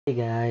Hey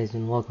guys,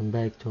 and welcome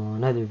back to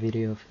another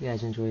video. If you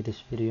guys enjoyed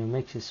this video,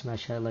 make sure to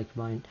smash that like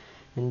button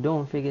and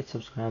don't forget to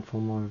subscribe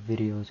for more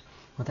videos.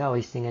 Without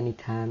wasting any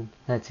time,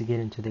 let's get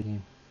into the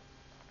game.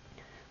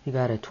 We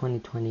got a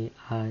 2020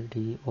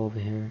 Audi over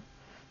here.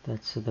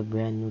 That's the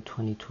brand new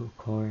 22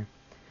 car.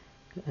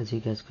 As you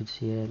guys could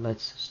see it,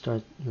 let's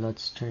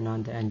turn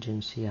on the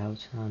engine, see how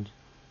it sounds.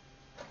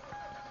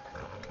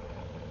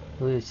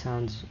 Really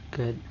sounds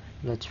good.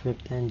 Let's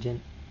rip the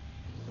engine.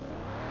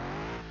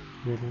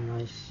 Really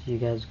nice. You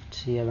guys could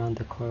see around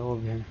the car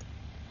over here.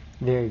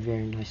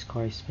 Very nice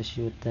car,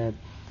 especially with the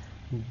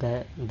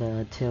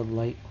tail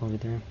light over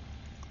there.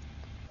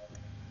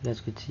 You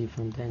guys could see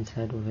from the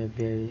inside over here.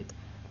 Very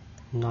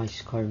nice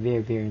car.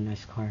 Very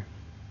nice car.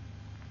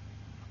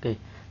 Okay,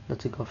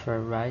 let's go for a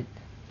ride.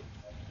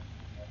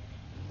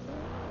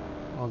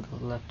 I'll go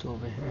left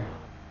over here.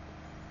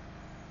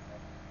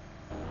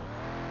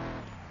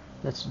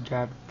 Let's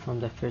drive from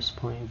the first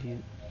point of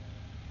view.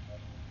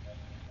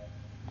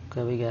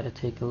 Okay, we gotta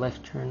take a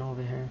left turn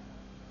over here,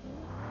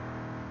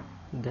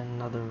 then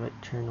another right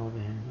turn over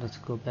here. Let's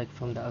go back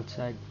from the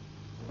outside.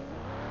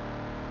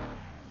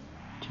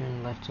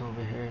 Turn left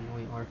over here, and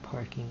we are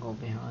parking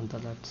over here on the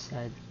left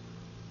side.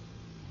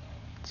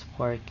 Let's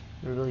park.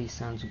 It really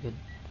sounds good.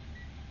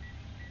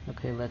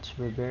 Okay, let's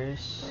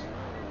reverse.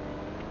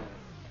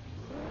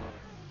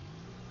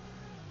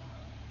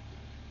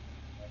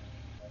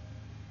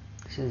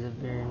 This is a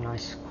very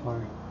nice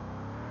car.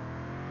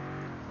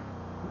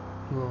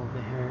 Go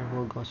over here,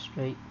 we'll go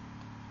straight.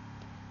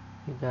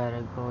 You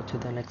gotta go to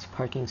the next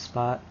parking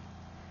spot.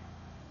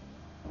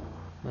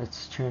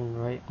 Let's turn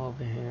right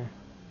over here.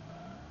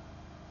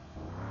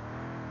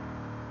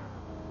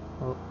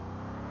 Oh,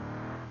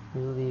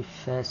 really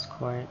fast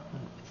car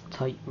with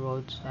tight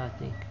roads, I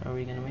think. Are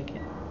we gonna make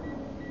it?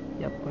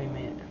 Yep, we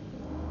made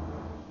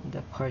it.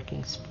 The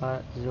parking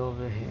spot is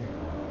over here.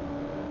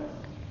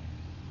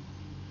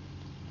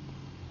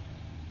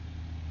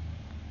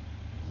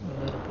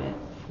 A little bit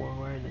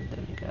forward and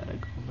then we gotta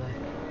go back.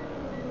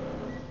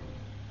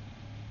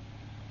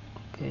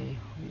 Okay,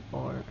 we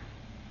are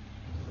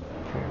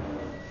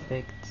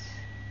perfect.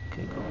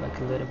 Okay, go back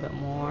a little bit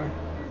more.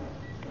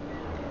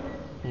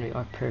 And we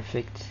are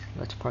perfect.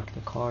 Let's park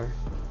the car.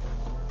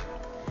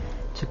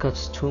 Took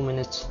us 2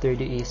 minutes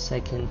 38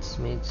 seconds,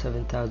 made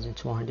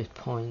 7,200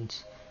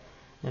 points,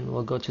 and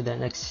we'll go to the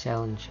next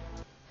challenge.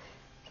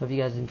 So if you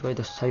guys enjoy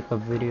this type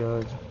of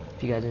videos,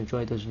 if you guys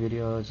enjoy those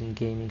videos and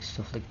gaming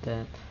stuff like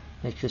that,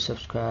 make sure to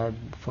subscribe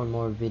for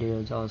more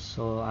videos.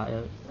 Also,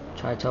 I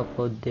try to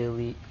upload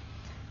daily,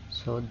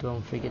 so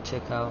don't forget to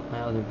check out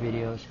my other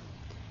videos.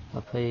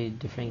 I'll play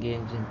different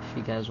games, and if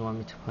you guys want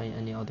me to play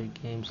any other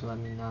games, let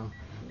me know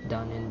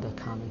down in the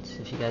comments.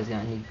 If you guys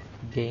got any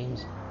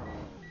games,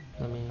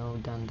 let me know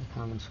down in the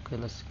comments. Okay,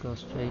 let's go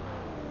straight.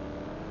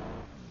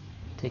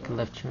 Take a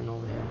left turn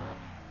over here,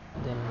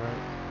 then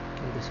right.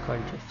 Can this car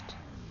drift?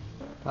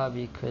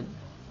 Probably could.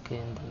 Okay,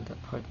 and then the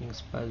parking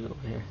spot is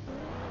over here.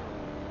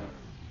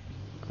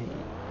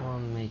 We'll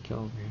make it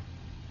over here,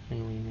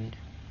 and we made it.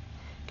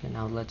 Okay,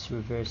 now let's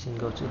reverse and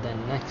go to the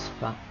next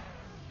spot.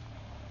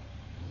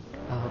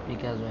 I hope you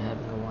guys are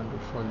having a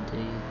wonderful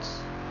day.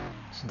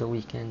 It's the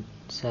weekend,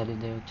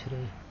 Saturday or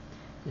today.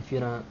 If you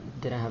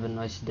didn't have a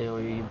nice day,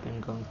 or you've been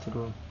going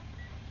through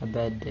a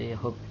bad day, I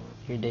hope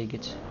your day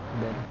gets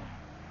better.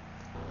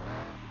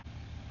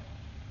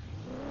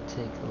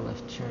 Take a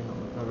left turn,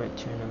 a right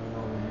turn,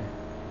 over here.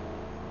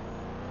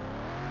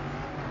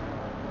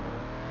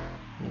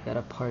 You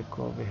gotta park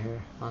over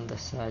here on the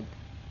side.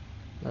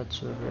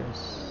 Let's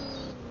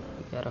reverse.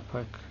 You gotta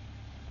park.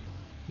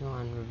 No,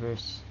 and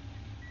reverse.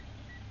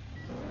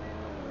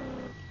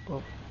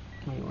 Oh,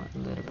 we went a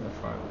little bit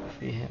far.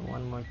 If we hit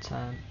one more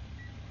time,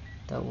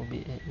 that will be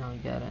it. Now we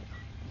got it.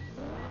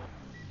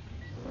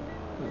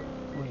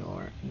 We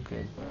are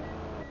good.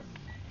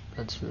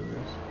 Let's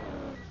reverse.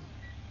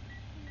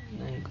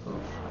 Then go.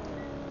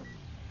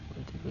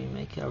 Did we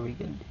make it? Are we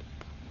good?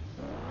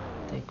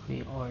 I think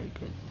we are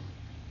good.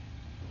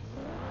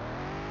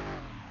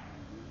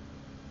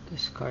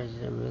 This car is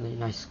a really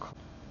nice car.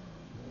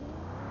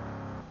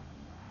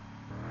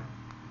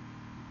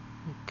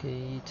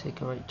 Okay,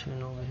 take a right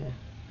turn over here.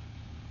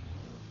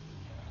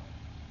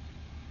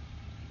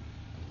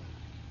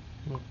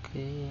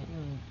 Okay,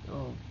 and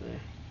over.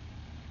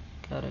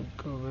 Gotta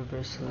go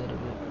reverse a little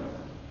bit.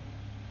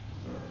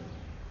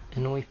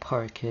 And we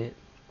park it.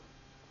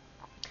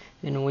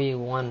 And we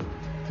won.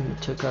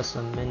 It took us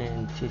a minute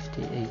and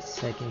 58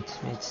 seconds,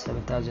 made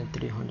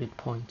 7,300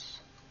 points.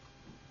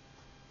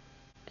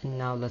 And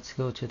now let's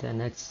go to the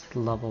next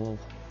level.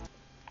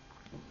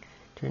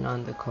 Turn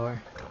on the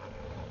car.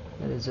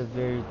 It is a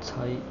very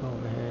tight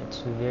over here. It's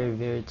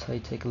very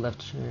tight. Take a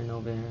left turn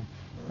over here.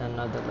 And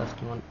another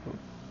left one.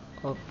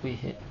 Oh, we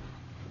hit.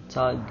 It's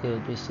all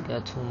good. We still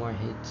got 2 more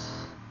hits.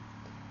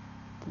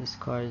 This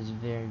car is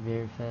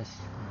very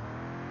fast.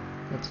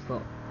 Let's go.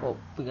 Oh,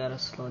 we gotta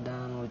slow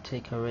down. We'll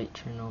take a right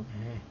turn over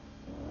here.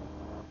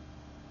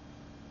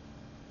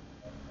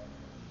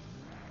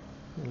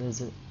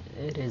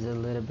 It is a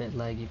little bit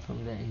laggy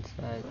from the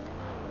inside.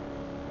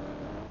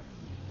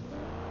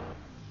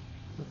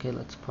 Okay,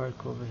 let's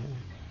park over here.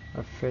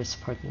 Our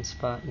first parking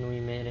spot, and we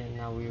made it. And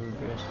now we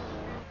reverse.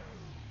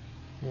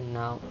 And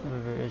now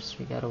reverse.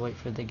 We gotta wait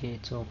for the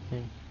gate to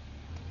open.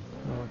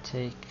 And we'll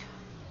take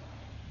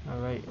a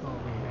right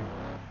over here.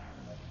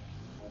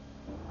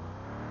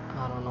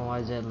 I don't know why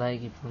is it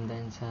laggy from the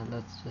inside.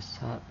 Let's just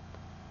hop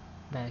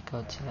back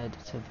outside.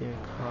 It's a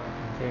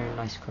very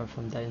nice car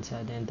from the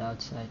inside and the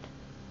outside.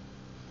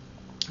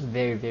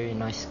 Very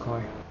nice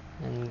car.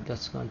 And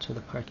let's go into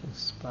the parking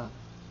spot.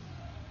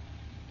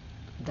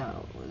 That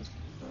was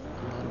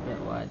a little bit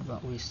wide,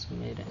 but we still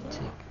made it.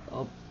 Take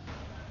up.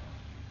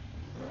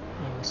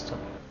 We messed up.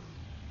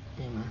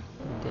 Yeah, man,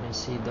 we didn't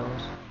see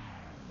those.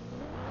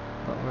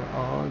 But we're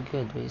all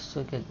good. We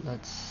still good.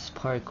 Let's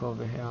park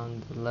over here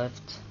on the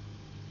left.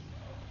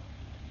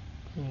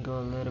 And go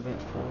a little bit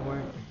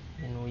forward.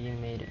 And we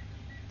made it.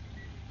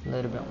 A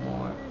little bit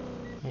more.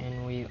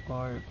 And we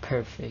are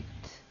perfect.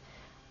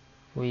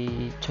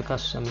 We took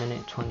us a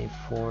minute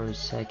 24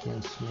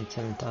 seconds, made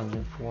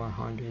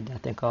 7,400. I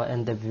think I'll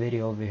end the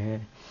video over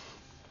here.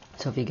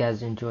 So if you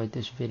guys enjoyed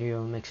this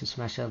video, make sure to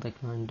smash that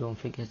like button. Don't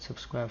forget to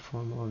subscribe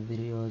for more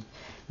videos.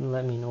 And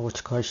let me know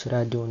which car should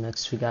I do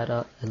next. We got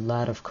a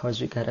lot of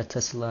cars. We got a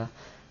Tesla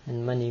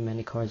and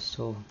many cars.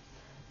 So,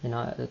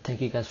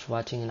 thank you guys for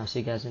watching, and I'll see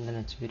you guys in the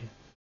next video.